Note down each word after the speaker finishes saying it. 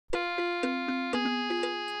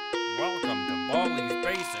Baldi's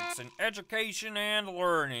Basics in Education and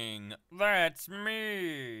Learning. That's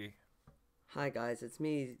me. Hi guys, it's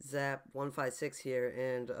me, Zap156 here,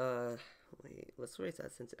 and wait, let's raise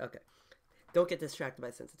that sensitivity. Okay, don't get distracted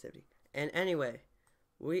by sensitivity. And anyway,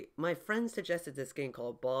 my friend suggested this game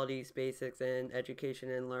called Baldi's Basics in Education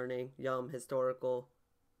and Learning. Yum, historical.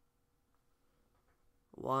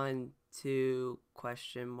 1, 2,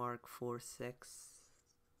 question mark, 4, 6.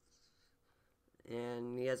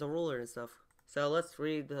 And he has a ruler and stuff. So let's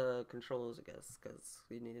read the controls, I guess, because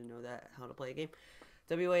we need to know that how to play a game.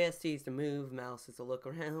 WASD is to move, mouse is to look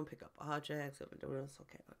around, pick up objects, open doors.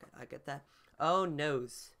 Okay, I get that. Oh,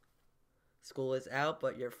 noes. School is out,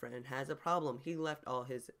 but your friend has a problem. He left all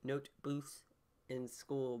his notebooks in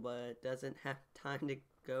school, but doesn't have time to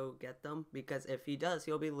go get them, because if he does,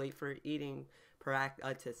 he'll be late for eating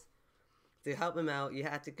practice. To help him out, you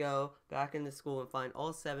have to go back into school and find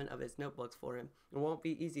all 7 of his notebooks for him. It won't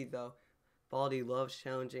be easy, though. Baldi loves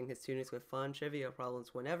challenging his students with fun trivia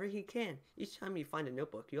problems whenever he can. Each time you find a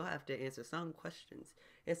notebook, you'll have to answer some questions.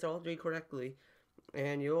 Answer all 3 correctly,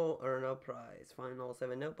 and you'll earn a prize. Find all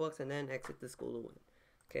 7 notebooks, and then exit the school to win.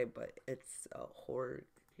 Okay, but it's a horror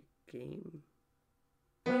game.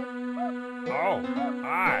 Oh,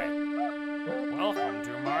 hi. Welcome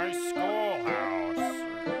to my schoolhouse.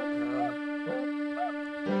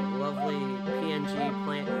 Lovely PNG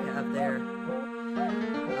plant you have there.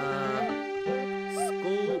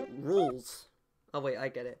 School rules. Oh wait, I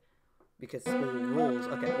get it. Because school rules.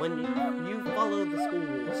 Okay, when you follow the school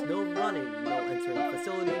rules, no running, no entering the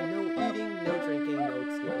facility, no eating, no drinking, no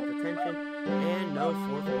escaping detention, and no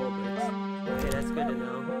 4 floor breaks. Okay, that's good to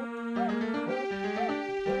know.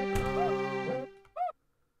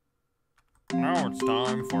 Now it's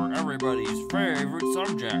time for everybody's favorite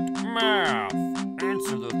subject, math.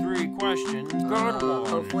 Answer the 3 questions. Good one.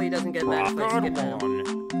 Hopefully he doesn't get mad if I skip him.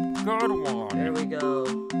 Good one. There we go.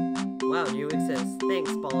 Wow, you exist.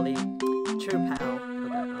 Thanks, Baldi. True pal.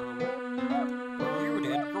 Okay, you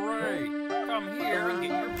did great. Come here and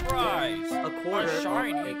get your prize. A quarter. A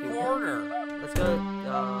shiny quarter. Let's go.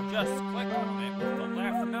 Just click on it with the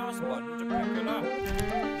left mouse button to pick it up.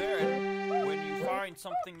 Then, when you find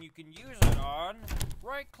something you can use it on,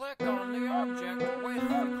 right-click on the object with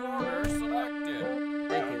the quarter selected.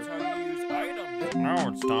 Thank you. That's how you use items. Now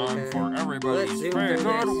it's time for everybody's favorite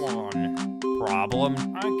good one. Problem.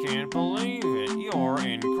 I can't believe it. You're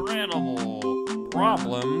incredible.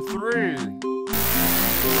 Problem 3.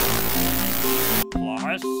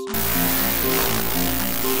 Plus.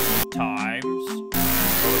 Times.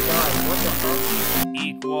 Oh god, what the fuck?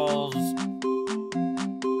 Equals.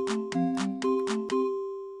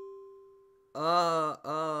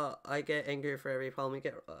 I get angry for every problem you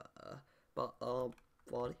get.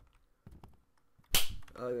 Baldi.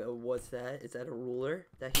 What's that? Is that a ruler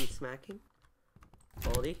that he's smacking?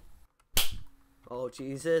 Baldi? Oh,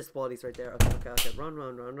 Jesus. Baldi's right there. Okay.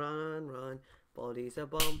 Run. Baldi's a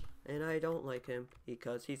bum, and I don't like him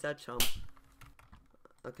because he's a chum.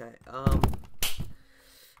 Okay,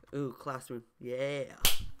 ooh, classroom. Yeah.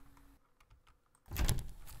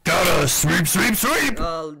 Gotta sweep!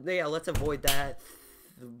 Yeah, let's avoid that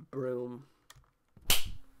broom.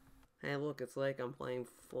 Hey, look, it's like I'm playing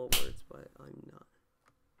forwards, but I'm not.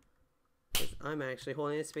 Because I'm actually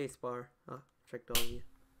holding a space bar. Ah, tricked all of you.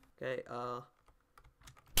 Okay,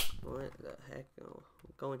 what the heck? Oh,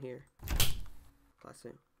 go in here.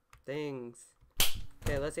 Classroom. Things.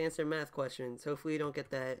 Okay, let's answer math questions. Hopefully you don't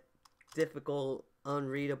get that difficult,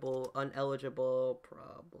 unreadable, uneligible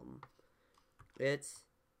problem. It's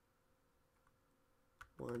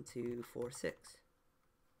 1, 2, 4, 6.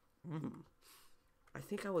 I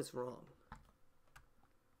think I was wrong.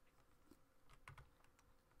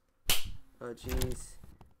 Oh jeez.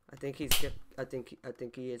 I think he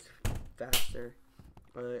is faster.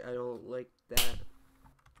 I don't like that.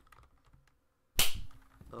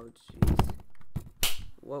 Oh jeez.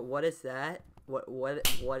 What is that?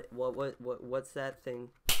 What's that thing?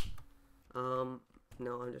 No,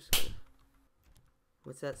 I'm just gonna.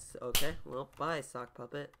 What's that? Okay, well, bye, sock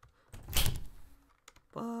puppet.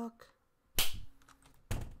 Fuck.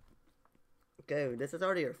 Okay, this is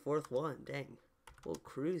already our 4th one. Dang. We'll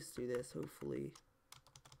cruise through this, hopefully.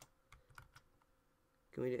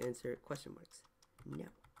 Can we answer question marks? No.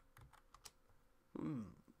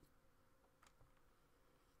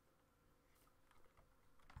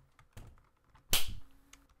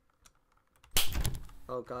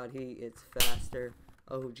 Oh god, he is faster.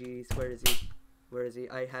 Oh jeez, where is he? Where is he?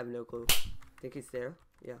 I have no clue. Think he's there?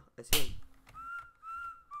 Yeah, I see him.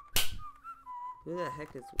 Who the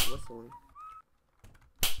heck is whistling?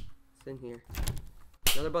 It's in here.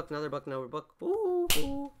 Another book, another book, another book. Ooh,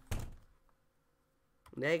 ooh.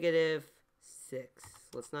 -6.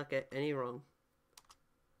 Let's not get any wrong.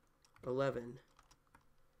 11.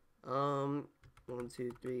 1,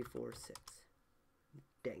 2, 3, 4, 6.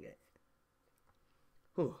 Dang it.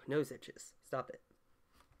 Whew, nose itches. Stop it.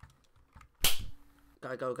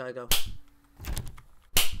 Gotta go, gotta go.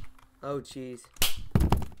 Oh, jeez.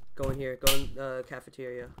 Go in here. Go in the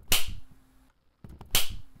cafeteria.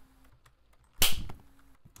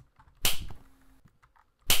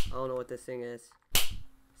 I don't know what this thing is.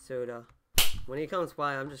 Soda. When he comes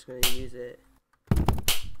by, I'm just gonna use it.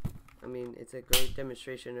 I mean, it's a great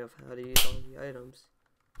demonstration of how to use all the items.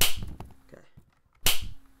 Okay.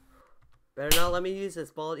 Better not let me use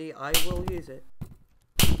this, Baldi. I will use it.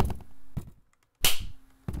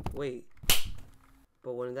 Wait.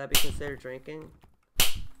 But wouldn't that be considered drinking?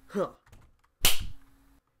 Huh.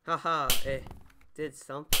 Haha, it did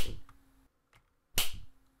something.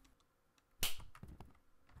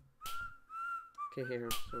 Can't hear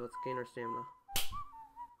him, so let's gain our stamina.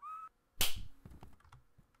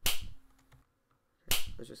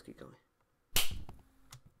 Okay, let's just keep going.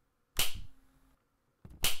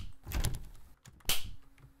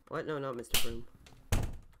 What? No, not Mr. Broom.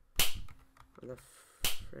 Where the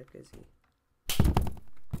frick is he?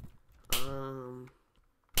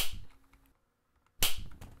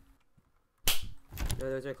 No,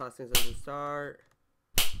 those are class things at the start.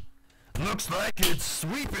 Looks like it's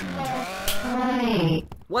sweeping time.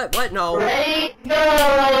 What? What? No. Right,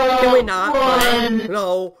 go. Can we not? 1,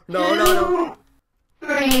 No. No, no, no.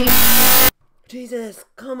 3. Jesus,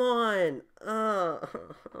 come on.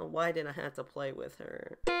 Why did I have to play with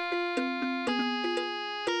her?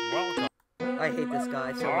 Welcome. I hate this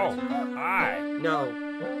guy so Oh, much. hi. No.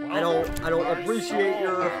 I don't appreciate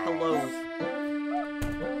your hellos.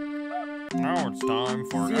 Now it's time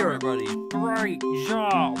for 0. everybody. Great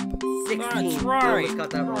job. 16. That's I right. almost got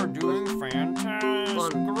that You're wrong. doing fantastic.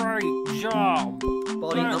 Fun. Great job.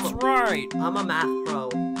 Baldi, That's right. I'm a math pro.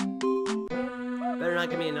 Better not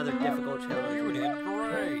give me another difficult You challenge. did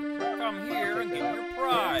great. Come here and get your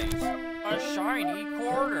prize. A shiny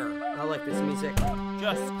quarter. I like this music.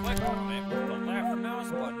 Just click on it with the left mouse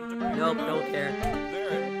button to pick Nope, it up. don't care.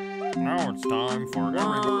 There. Now it's time for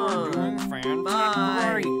everybody. You're 1, doing fantastic.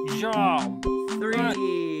 5, Great job. 3.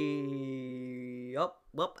 Oh,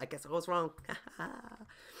 well, I guess I was wrong.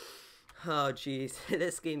 Oh, jeez.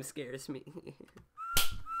 This game scares me.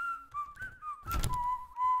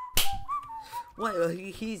 What?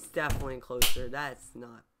 He's definitely closer. That's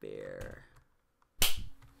not fair.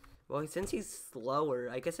 Well, since he's slower,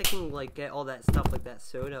 I guess I can, like, get all that stuff like that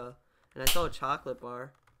soda. And I saw a chocolate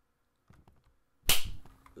bar.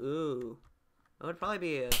 Ooh. That would probably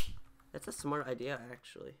be that's a smart idea,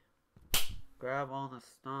 actually. Grab all the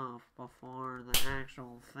stuff before the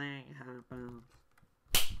actual thing happens.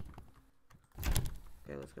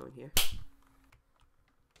 Okay, let's go in here.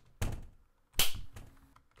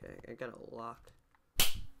 Okay, I got it locked.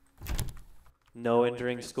 No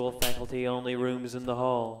entering school faculty, only rooms in the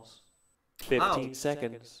halls. 15 Oh.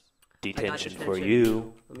 seconds. Detention for detention.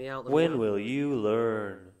 you. Let me out. Let me When out. will you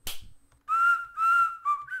learn?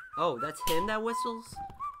 Oh, that's him that whistles?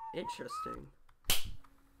 Interesting.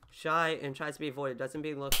 Shy and tries to be avoided, doesn't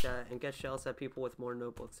be looked at, and gets shells at people with more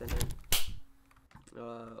notebooks than him.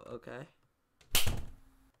 Okay.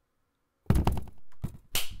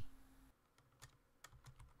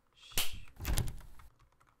 Shh.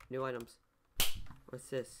 New items. What's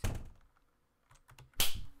this?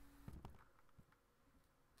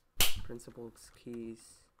 Principal's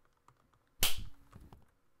keys.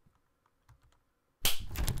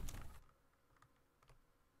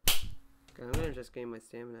 Okay, I'm gonna just gain my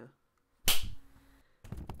stamina.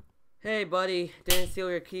 Hey, buddy, didn't steal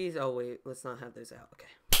your keys. Oh, wait, let's not have those out. Okay.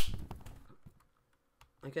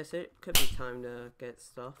 I guess it could be time to get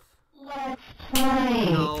stuff. Let's play.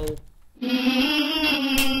 No.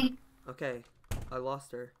 Okay, I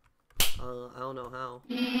lost her. I don't know how.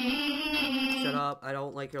 Shut up, I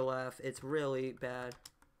don't like your laugh. It's really bad.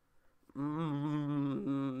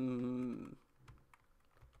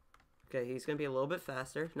 Okay, he's gonna be a little bit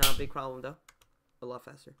faster. Not a big problem though. A lot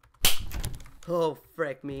faster. Oh,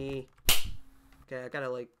 frick me. Okay, I gotta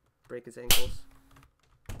like break his ankles.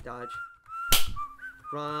 Dodge.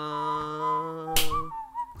 Run.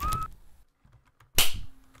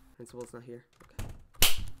 Principal's not here. Okay.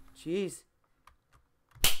 Jeez.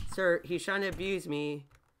 Sir, he's trying to abuse me.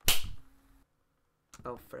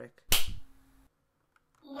 Oh, frick.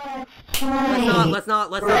 Let's play. Let's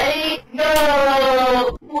not. Ready,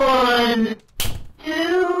 go. 1,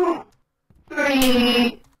 2,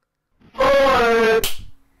 3, 4.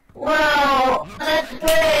 Wow, let's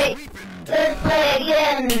play. Let's play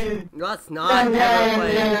again. Let's not ever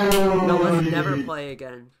play. No, let's never play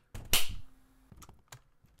again.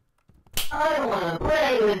 I wanna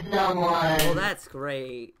play with someone. Well, that's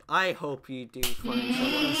great. I hope you do find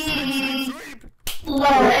someone.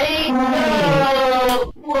 Ready?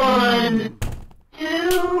 Go! 1,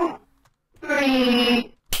 2,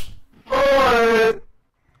 3, 4.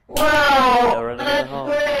 Wow, running in the that's hall.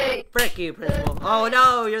 great. Frick you, Principal. Oh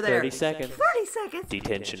no, you're there. 30 seconds. 30 seconds.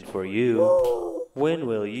 Detention for you. Whoa. When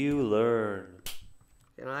will you learn?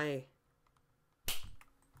 Can I?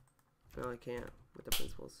 No, I can't. With the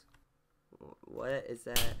principals. What is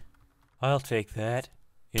that? I'll take that.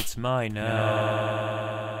 It's mine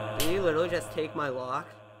now. Did you literally just take my lock?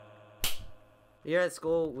 Here at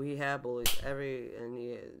school, we have bullies.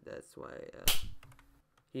 That's why.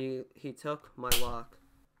 He took my lock.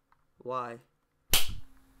 Why?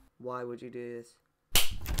 Why would you do this?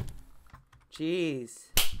 Jeez.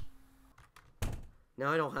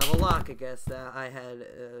 Now I don't have a lock, I guess, that I had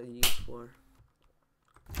use for.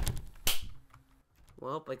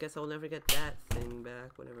 Well, I guess I'll never get that thing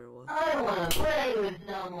back, whatever it was. I wanna play with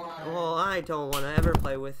someone. Well, I don't want to ever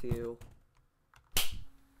play with you.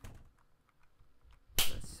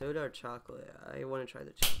 Soda or chocolate? I want to try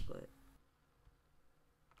the chocolate.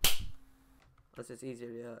 Plus, it's easier.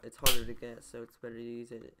 Yeah, it's harder to get, so it's better to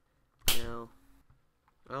use it now.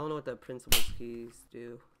 I don't know what the principal's keys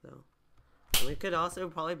do, though. And we could also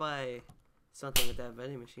probably buy something with that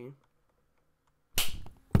vending machine.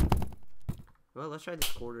 Well, let's try this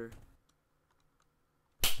quarter.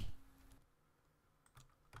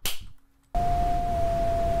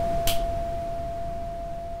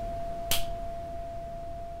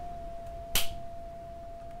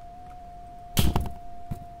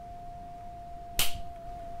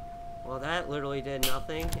 Well, that literally did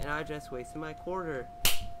nothing, and I just wasted my quarter.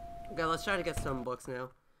 Okay, let's try to get some books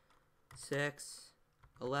now. 6,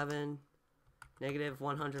 11, negative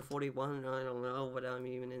 141. I don't know what I'm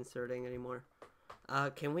even inserting anymore.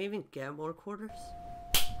 Can we even get more quarters?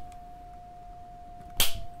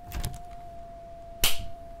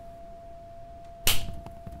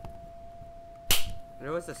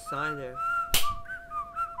 There was a sign there.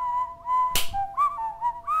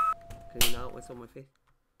 Can you not whistle my face?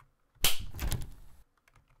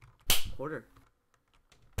 Quarter.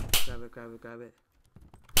 Grab it, grab it, grab it.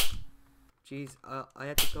 Jeez, I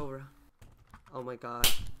have to go around. Oh my god.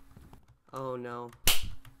 Oh no.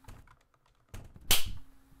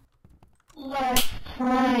 Let's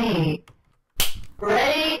play.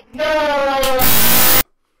 Ready? Go!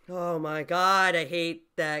 Oh my god, I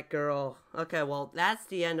hate that girl. Okay, well, that's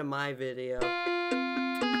the end of my video.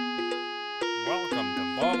 Welcome to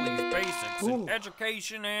Baldi's Basics in Ooh.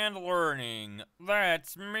 Education and Learning.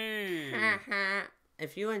 That's me.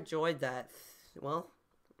 If you enjoyed that, well,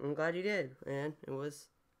 I'm glad you did, man. It was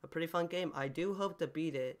a pretty fun game. I do hope to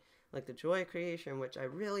beat it, like the Joy of Creation, which I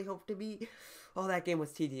really hope to beat. Oh, that game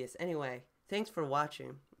was tedious. Anyway, thanks for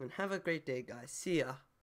watching, and have a great day, guys. See ya.